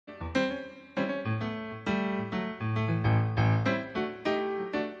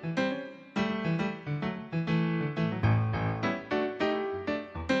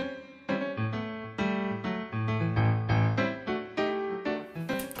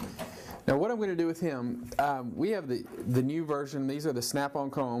Now what I'm going to do with him, we have the new version. These are the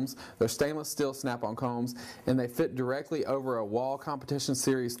snap-on combs. They're stainless steel snap-on combs, and they fit directly over a Wahl Competition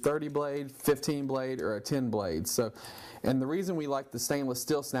Series 30 blade, 15 blade, or a 10 blade. So, and the reason we like the stainless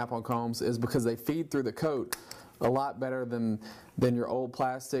steel snap-on combs is because they feed through the coat a lot better than your old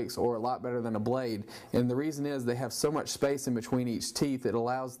plastics, or a lot better than a blade. And the reason is they have so much space in between each teeth, it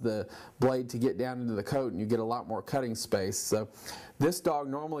allows the blade to get down into the coat and you get a lot more cutting space. So this dog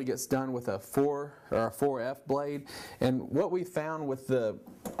normally gets done with a 4 or a 4F blade, and what we found with the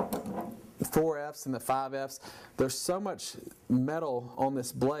 4Fs and the 5Fs, there's so much metal on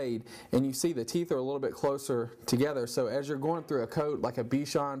this blade, and you see the teeth are a little bit closer together, so as you're going through a coat like a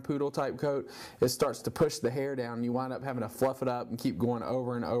Bichon poodle type coat, it starts to push the hair down and you wind up having to fluff it up and keep going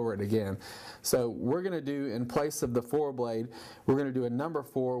over and over it again. So we're going to do, in place of the 4 blade, we're going to do a number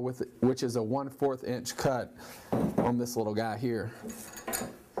 4 which is a 1/4 inch cut on this little guy here.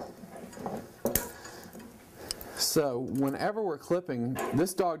 So whenever we're clipping,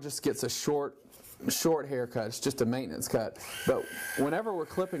 this dog just gets a short haircut. It's just a maintenance cut. But whenever we're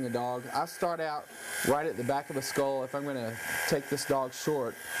clipping a dog, I start out right at the back of the skull if I'm going to take this dog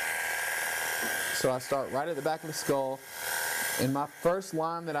short. So I start right at the back of the skull, and my first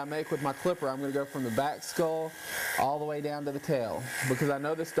line that I make with my clipper, I'm going to go from the back skull all the way down to the tail, because I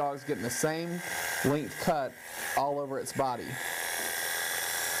know this dog's getting the same length cut all over its body.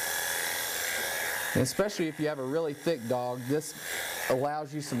 And especially if you have a really thick dog, this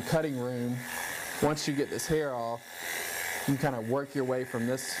allows you some cutting room. Once you get this hair off, you can kind of work your way from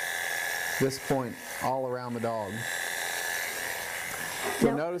this point all around the dog.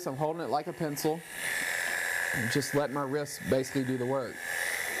 You'll notice I'm holding it like a pencil and just letting my wrist basically do the work.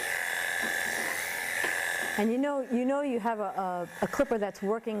 And you know you have a clipper that's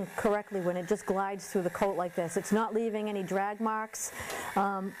working correctly when it just glides through the coat like this. It's not leaving any drag marks.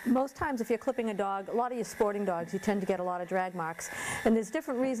 Most times if you're clipping a dog, a lot of your sporting dogs, you tend to get a lot of drag marks. And there's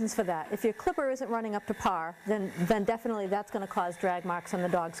different reasons for that. If your clipper isn't running up to par, then definitely that's going to cause drag marks on the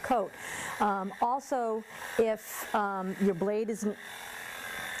dog's coat. Also, if your blade isn't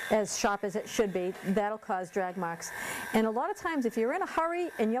as sharp as it should be, that'll cause drag marks. And a lot of times if you're in a hurry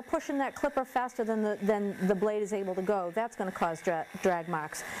and you're pushing that clipper faster than the blade is able to go, that's going to cause drag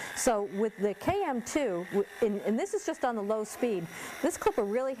marks. So with the KM2, and this is just on the low speed, this clipper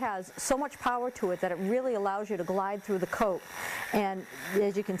really has so much power to it that it really allows you to glide through the coat. And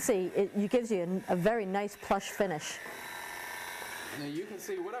as you can see, it gives you a very nice plush finish. Now you can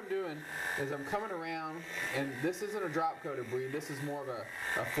see what I'm doing is I'm coming around, and this isn't a drop coated breed, this is more of a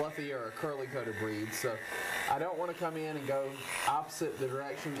fluffy or a curly coated breed, so I don't want to come in and go opposite the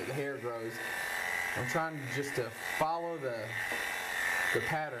direction that the hair grows. I'm trying just to follow the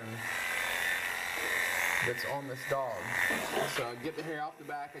pattern that's on this dog. So I get the hair off the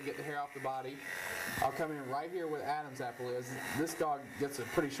back, I get the hair off the body. I'll come in right here where Adam's apple is. This dog gets a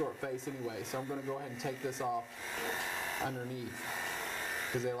pretty short face anyway, so I'm going to go ahead and take this off underneath,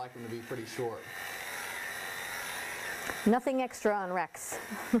 because they like them to be pretty short. Nothing extra on Rex.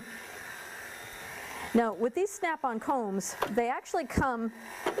 Now with these snap-on combs, they actually come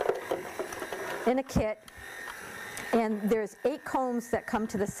in a kit, and there's 8 combs that come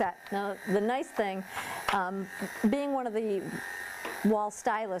to the set. Now the nice thing, being one of the Wahl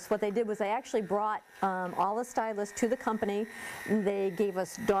stylists, what they did was they actually brought all the stylists to the company. They gave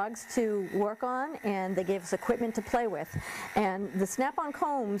us dogs to work on, and they gave us equipment to play with. And the snap-on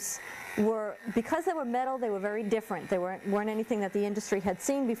combs were, because they were metal, they were very different. They weren't anything that the industry had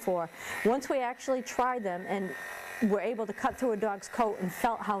seen before. Once we actually tried them and were able to cut through a dog's coat and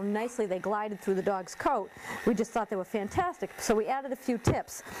felt how nicely they glided through the dog's coat, we just thought they were fantastic. So we added a few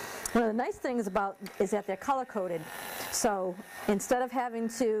tips. One of the nice things is that they're color coded. So instead of having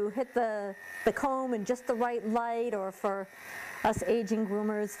to hit the comb in just the right light, or for us aging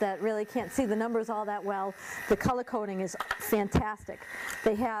groomers that really can't see the numbers all that well, the color coding is fantastic.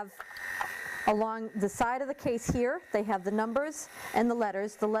 They have, along the side of the case here, they have the numbers and the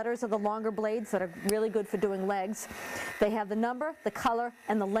letters. The letters are the longer blades that are really good for doing legs. They have the number, the color,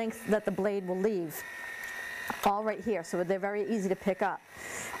 and the length that the blade will leave, all right here, so they're very easy to pick up.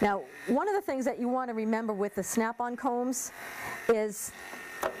 Now, one of the things that you want to remember with the snap-on combs is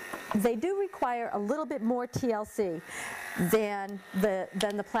they do require a little bit more TLC than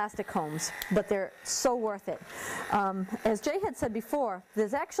the plastic combs, but they're so worth it. As Jay had said before,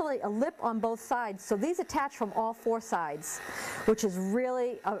 there's actually a lip on both sides, so these attach from all 4 sides, which is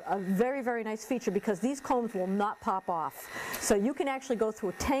really a very, very nice feature, because these combs will not pop off. So you can actually go through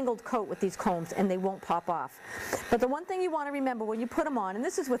a tangled coat with these combs and they won't pop off. But the one thing you want to remember when you put them on, and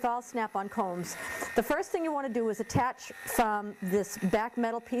this is with all snap-on combs, the first thing you want to do is attach from this back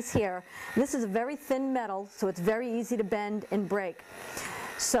metal piece here here. This is a very thin metal, so it's very easy to bend and break.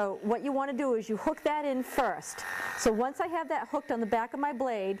 So what you want to do is you hook that in first. So once I have that hooked on the back of my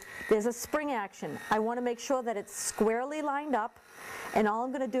blade, there's a spring action. I want to make sure that it's squarely lined up, and all I'm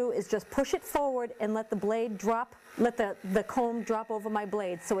going to do is just push it forward and let the blade drop, let the comb drop over my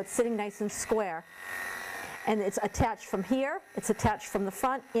blade so it's sitting nice and square. And it's attached from here, it's attached from the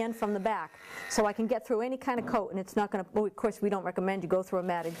front and from the back. So I can get through any kind of coat, and it's not going to, well, of course we don't recommend you go through a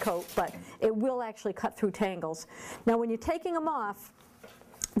matted coat, but it will actually cut through tangles. Now when you're taking them off,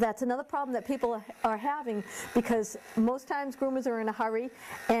 that's another problem that people are having, because most times groomers are in a hurry,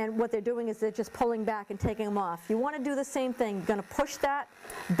 and what they're doing is they're just pulling back and taking them off. You want to do the same thing. You're going to push that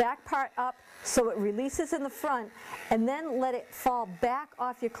back part up so it releases in the front, and then let it fall back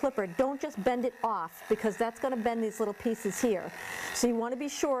off your clipper. Don't just bend it off, because that's going to bend these little pieces here. So you want to be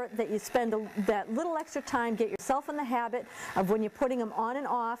sure that you spend that little extra time, get yourself in the habit of when you're putting them on and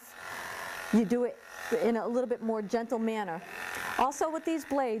off, you do it in a little bit more gentle manner. Also with these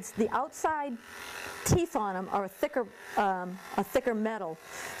blades, the outside teeth on them are a thicker metal,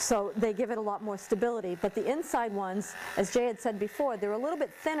 so they give it a lot more stability. But the inside ones, as Jay had said before, they're a little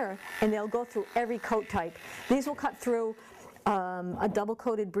bit thinner, and they'll go through every coat type. These will cut through a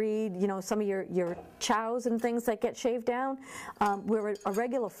double-coated breed, you know, some of your chows and things that get shaved down, where a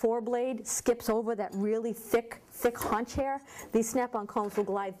regular 4-blade skips over that really thick haunch hair. These snap-on combs will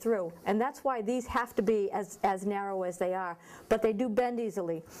glide through, and that's why these have to be as narrow as they are, but they do bend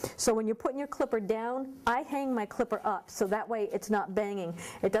easily. So when you're putting your clipper down, I hang my clipper up, so that way it's not banging.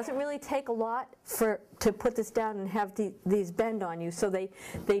 It doesn't really take a lot to put this down and have these bend on you, so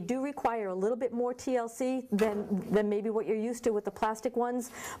they do require a little bit more TLC than maybe what you're used to with the plastic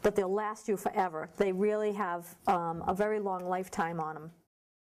ones, but they'll last you forever. They really have a very long lifetime on them.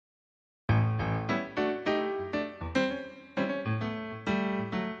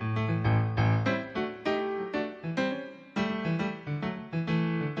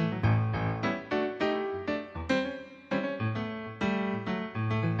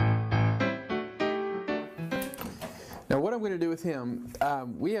 Now what I'm going to do with him,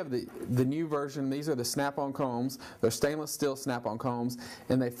 we have the new version. These are the snap-on combs. They're stainless steel snap-on combs,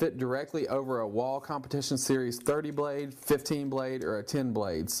 and they fit directly over a Wahl competition series 30 blade, 15 blade, or a 10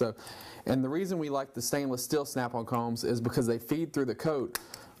 blade. So, and the reason we like the stainless steel snap-on combs is because they feed through the coat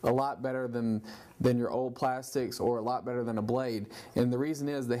a lot better than your old plastics, or a lot better than a blade. And the reason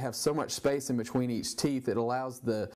is they have so much space in between each teeth, it allows the